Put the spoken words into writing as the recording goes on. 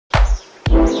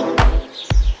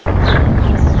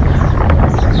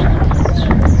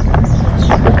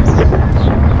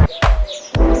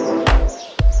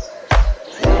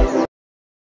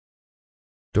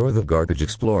Dora the Garbage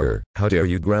Explorer, how dare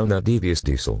you ground that devious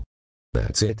diesel?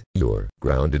 That's it, you're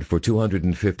grounded for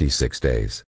 256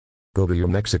 days. Go to your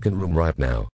Mexican room right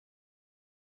now.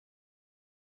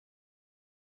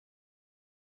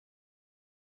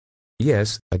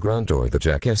 Yes, I ground Dora the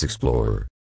Jackass Explorer.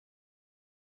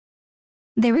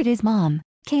 There it is, Mom.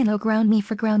 Caillou ground me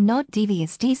for ground not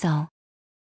devious diesel.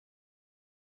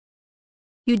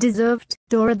 You deserved,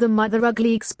 Dora the Mother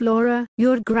Ugly Explorer.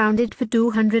 You're grounded for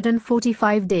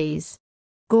 245 days.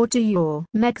 Go to your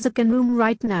Mexican room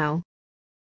right now.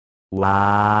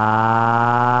 Wow.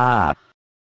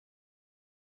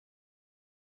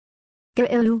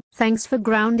 Caillou, thanks for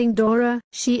grounding Dora.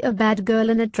 She a bad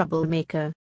girl and a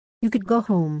troublemaker. You could go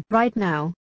home right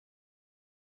now.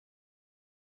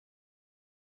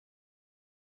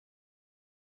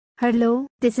 Hello,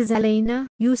 this is Elena.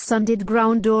 Your son did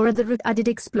ground Dora the retarded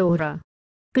explorer.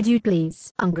 Could you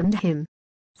please unground him?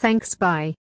 Thanks,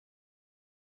 bye.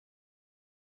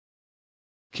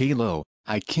 Caillou,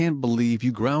 I can't believe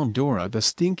you ground Dora the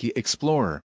stinky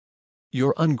explorer.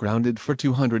 You're ungrounded for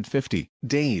 250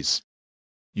 days.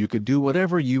 You could do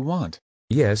whatever you want.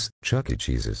 Yes, Chuck E.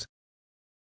 Cheese's.